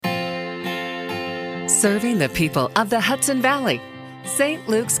Serving the people of the Hudson Valley, St.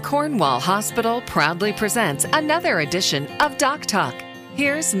 Luke's Cornwall Hospital proudly presents another edition of Doc Talk.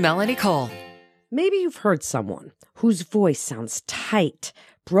 Here's Melanie Cole. Maybe you've heard someone whose voice sounds tight,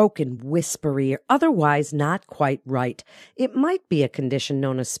 broken, whispery, or otherwise not quite right. It might be a condition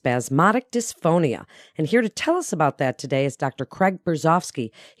known as spasmodic dysphonia. And here to tell us about that today is Dr. Craig Brzozowski.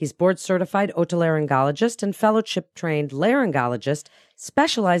 He's board-certified otolaryngologist and fellowship-trained laryngologist,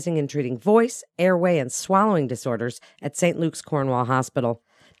 specializing in treating voice, airway, and swallowing disorders at St. Luke's Cornwall Hospital.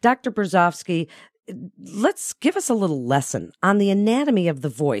 Dr. Brzozowski, let's give us a little lesson on the anatomy of the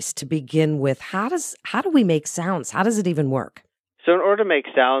voice to begin with. How do we make sounds? How does it even work? So in order to make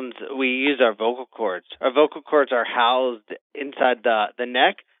sounds, we use our vocal cords. Our vocal cords are housed inside the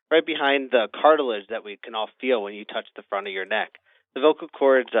neck, right behind the cartilage that we can all feel when you touch the front of your neck. The vocal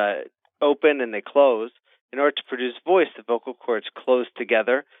cords open and they close. In order to produce voice, the vocal cords close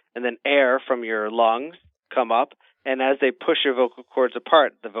together, and then air from your lungs come up. And as they push your vocal cords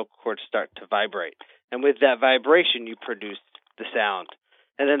apart, the vocal cords start to vibrate. And with that vibration, you produce the sound.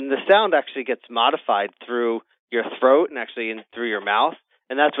 And then the sound actually gets modified through your throat and actually through your mouth.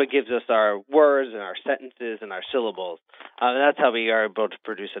 And that's what gives us our words and our sentences and our syllables. And that's how we are able to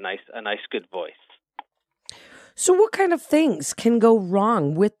produce a nice, good voice. So what kind of things can go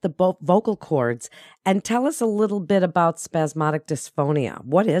wrong with the vocal cords? And tell us a little bit about spasmodic dysphonia.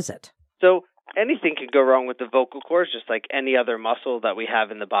 What is it? So anything can go wrong with the vocal cords, just like any other muscle that we have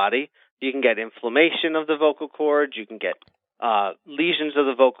in the body. You can get inflammation of the vocal cords. You can get lesions of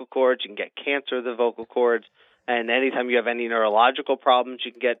the vocal cords. You can get cancer of the vocal cords. And anytime you have any neurological problems,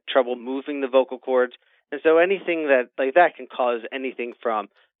 you can get trouble moving the vocal cords. And so anything that can cause anything from,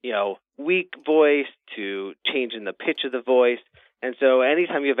 weak voice to change in the pitch of the voice. And so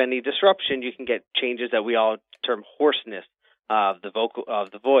anytime you have any disruption, you can get changes that we all term hoarseness of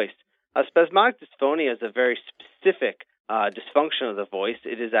the voice. Spasmodic dysphonia is a very specific dysfunction of the voice.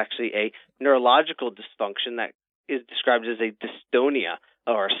 It is actually a neurological dysfunction that is described as a dystonia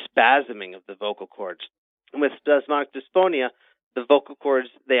or spasming of the vocal cords. And with spasmodic dysphonia, the vocal cords,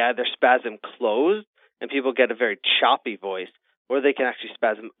 they either spasm closed and people get a very choppy voice, or they can actually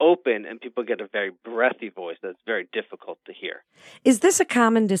spasm open and people get a very breathy voice that's very difficult to hear. Is this a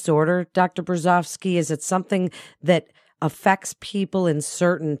common disorder, Dr. Brzozowski? Is it something that affects people in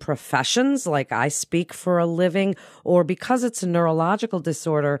certain professions, like I speak for a living, or because it's a neurological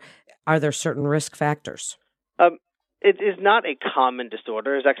disorder, are there certain risk factors? It is not a common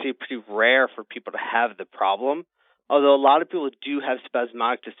disorder. It's actually pretty rare for people to have the problem, although a lot of people do have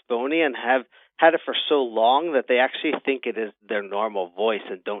spasmodic dysphonia and have had it for so long that they actually think it is their normal voice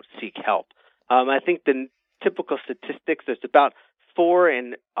and don't seek help. I think the typical statistics, there's about 4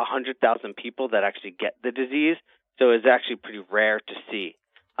 in 100,000 people that actually get the disease, so it's actually pretty rare to see.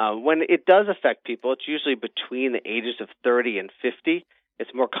 When it does affect people, it's usually between the ages of 30 and 50.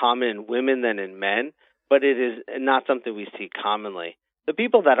 It's more common in women than in men, but it is not something we see commonly. The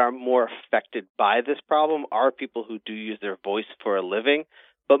people that are more affected by this problem are people who do use their voice for a living,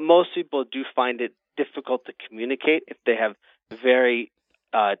 but most people do find it difficult to communicate if they have very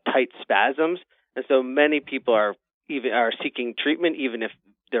tight spasms, and so many people are seeking treatment even if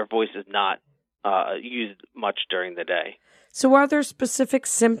their voice is not used much during the day. So are there specific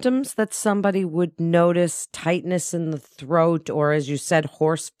symptoms that somebody would notice, tightness in the throat, or as you said,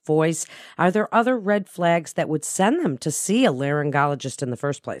 hoarse voice? Are there other red flags that would send them to see a laryngologist in the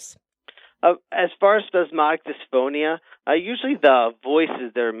first place? As far as spasmodic dysphonia, usually the voice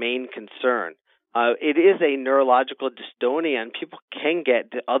is their main concern. It is a neurological dystonia, and people can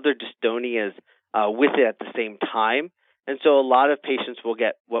get the other dystonias with it at the same time. And so a lot of patients will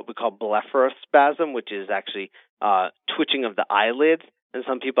get what we call blepharospasm, which is actually twitching of the eyelids. And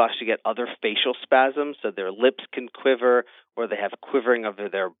some people actually get other facial spasms, so their lips can quiver, or they have quivering of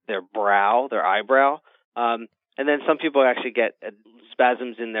their brow, their eyebrow. And then some people actually get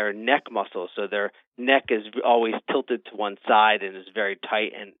spasms in their neck muscles, so their neck is always tilted to one side and is very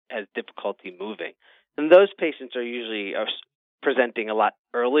tight and has difficulty moving. And those patients are usually presenting a lot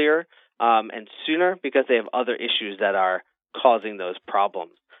earlier and sooner because they have other issues that are causing those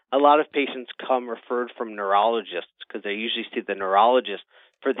problems. A lot of patients come referred from neurologists because they usually see the neurologist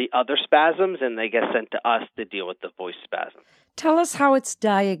for the other spasms, and they get sent to us to deal with the voice spasm. Tell us how it's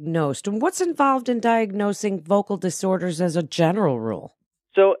diagnosed and what's involved in diagnosing vocal disorders as a general rule.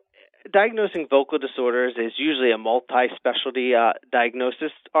 So diagnosing vocal disorders is usually a multi-specialty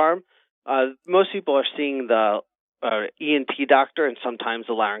diagnosis arm. Most people are seeing the ENT doctor and sometimes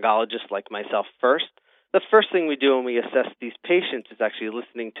a laryngologist like myself first. The first thing we do when we assess these patients is actually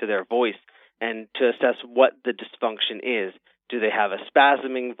listening to their voice and to assess what the dysfunction is. Do they have a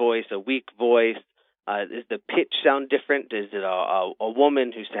spasming voice, a weak voice? Is the pitch sound different? Is it a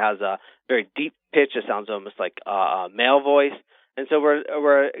woman who has a very deep pitch that sounds almost like a male voice? And so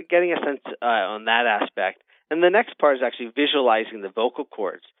we're getting a sense on that aspect. And the next part is actually visualizing the vocal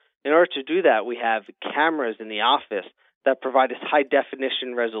cords. In order to do that, we have cameras in the office that provide this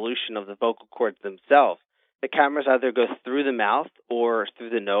high-definition resolution of the vocal cords themselves. The cameras either go through the mouth or through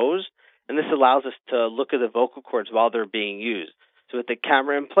the nose, and this allows us to look at the vocal cords while they're being used. So with the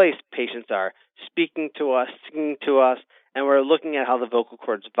camera in place, patients are speaking to us, singing to us, and we're looking at how the vocal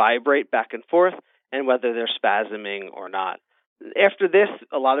cords vibrate back and forth and whether they're spasming or not. After this,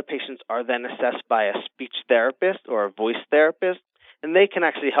 a lot of patients are then assessed by a speech therapist or a voice therapist, and they can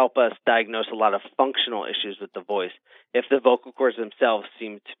actually help us diagnose a lot of functional issues with the voice if the vocal cords themselves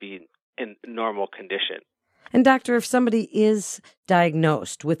seem to be in normal condition. And doctor, if somebody is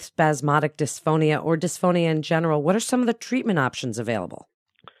diagnosed with spasmodic dysphonia or dysphonia in general, what are some of the treatment options available?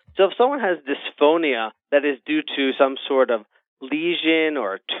 So if someone has dysphonia that is due to some sort of lesion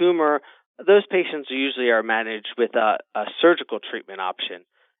or a tumor, those patients usually are managed with a surgical treatment option.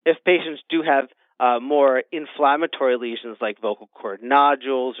 If patients do have more inflammatory lesions like vocal cord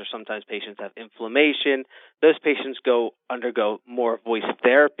nodules, or sometimes patients have inflammation, those patients undergo more voice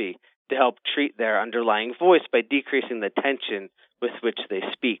therapy to help treat their underlying voice by decreasing the tension with which they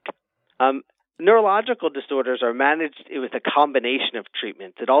speak. Neurological disorders are managed with a combination of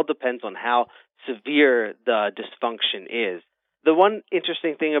treatments. It all depends on how severe the dysfunction is. The one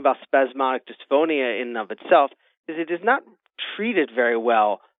interesting thing about spasmodic dysphonia in and of itself is it is not treated very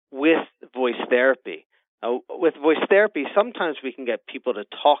well with voice therapy. With voice therapy, sometimes we can get people to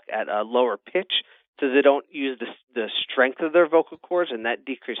talk at a lower pitch so they don't use the strength of their vocal cords, and that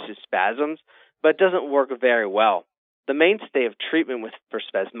decreases spasms, but it doesn't work very well. The mainstay of treatment for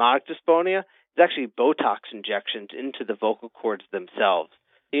spasmodic dysphonia is actually Botox injections into the vocal cords themselves.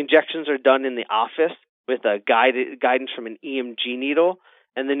 The injections are done in the office with a guidance from an EMG needle,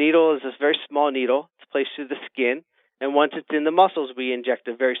 and the needle is this very small needle. It's placed through the skin, and once it's in the muscles, we inject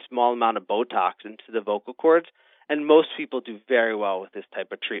a very small amount of Botox into the vocal cords, and most people do very well with this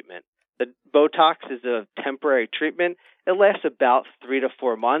type of treatment. The Botox is a temporary treatment. It lasts about 3 to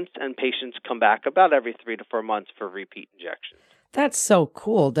 4 months, and patients come back about every 3 to 4 months for repeat injections. That's so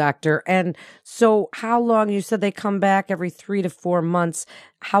cool, doctor. And so how long, you said they come back every 3 to 4 months.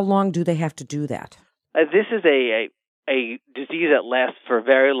 How long do they have to do that? This is a disease that lasts for a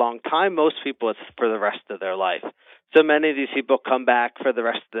very long time. Most people, it's for the rest of their life. So many of these people come back for the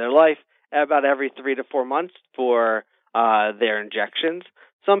rest of their life about every 3 to 4 months for their injections.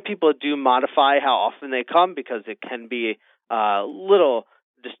 Some people do modify how often they come because it can be a little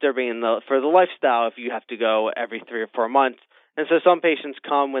disturbing for the lifestyle if you have to go every 3 or 4 months. And so some patients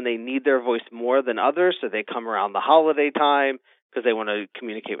come when they need their voice more than others, so they come around the holiday time because they want to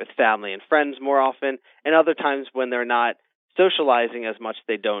communicate with family and friends more often, and other times when they're not socializing as much,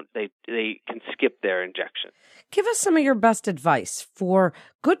 they can skip their injection. Give us some of your best advice for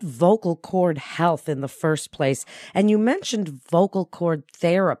good vocal cord health in the first place. And you mentioned vocal cord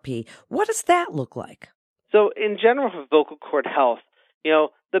therapy. What does that look like? So in general, for vocal cord health,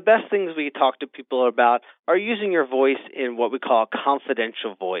 the best things we talk to people about are using your voice in what we call a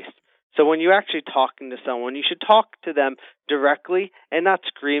confidential voice. So when you're actually talking to someone, you should talk to them directly and not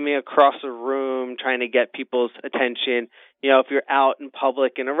screaming across a room trying to get people's attention. If you're out in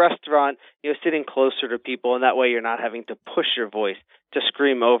public in a restaurant, sitting closer to people, and that way you're not having to push your voice to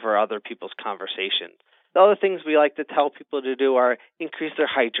scream over other people's conversations. The other things we like to tell people to do are increase their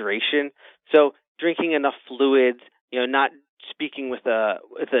hydration. So drinking enough fluids, not speaking with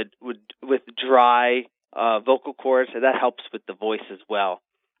dry vocal cords, so that helps with the voice as well.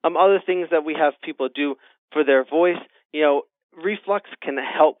 Other things that we have people do for their voice, reflux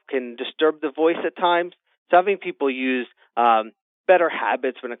can disturb the voice at times. So having people use better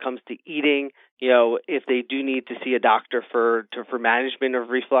habits when it comes to eating, if they do need to see a doctor for management of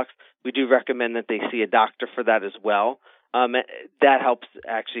reflux, we do recommend that they see a doctor for that as well. That helps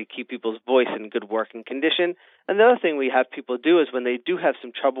actually keep people's voice in good working condition. And the other thing we have people do is when they do have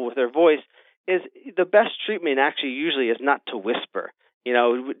some trouble with their voice, is the best treatment actually usually is not to whisper.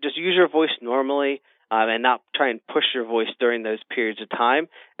 Just use your voice normally and not try and push your voice during those periods of time.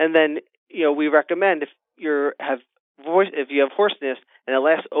 And then, we recommend if you have hoarseness and it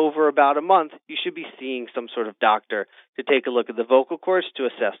lasts over about a month, you should be seeing some sort of doctor to take a look at the vocal cords to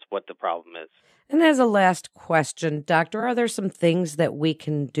assess what the problem is. And as a last question, doctor, are there some things that we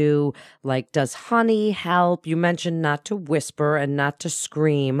can do? Like, does honey help? You mentioned not to whisper and not to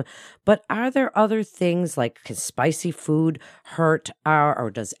scream, but are there other things like can spicy food hurt or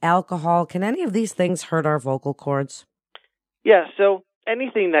does alcohol? Can any of these things hurt our vocal cords? Yeah, so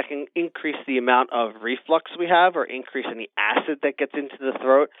anything that can increase the amount of reflux we have or increase any acid that gets into the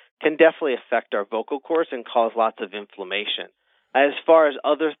throat can definitely affect our vocal cords and cause lots of inflammation. As far as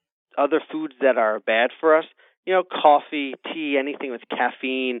other foods that are bad for us, coffee, tea, anything with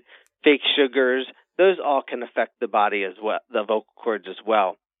caffeine, fake sugars, those all can affect the body as well, the vocal cords as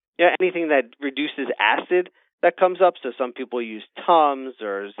well. Anything that reduces acid that comes up, so some people use Tums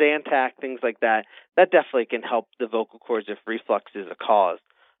or Zantac, things like that, that definitely can help the vocal cords if reflux is a cause.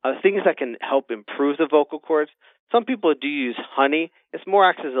 Things that can help improve the vocal cords, some people do use honey. It's more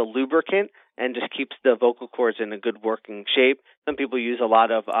acts as a lubricant and just keeps the vocal cords in a good working shape. Some people use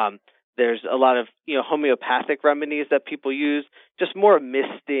there's a lot of homeopathic remedies that people use, just more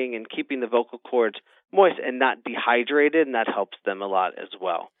misting and keeping the vocal cords moist and not dehydrated, and that helps them a lot as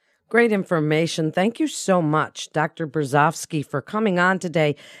well. Great information. Thank you so much, Dr. Brzozowski, for coming on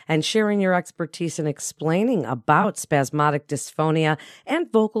today and sharing your expertise and explaining about spasmodic dysphonia and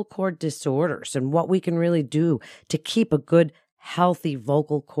vocal cord disorders and what we can really do to keep a good, healthy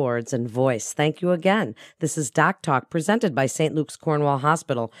vocal cords and voice. Thank you again. This is Doc Talk presented by St. Luke's Cornwall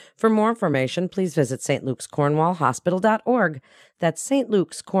Hospital. For more information, please visit stlukescornwallhospital.org. That's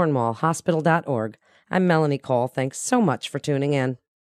stlukescornwallhospital.org. I'm Melanie Cole. Thanks so much for tuning in.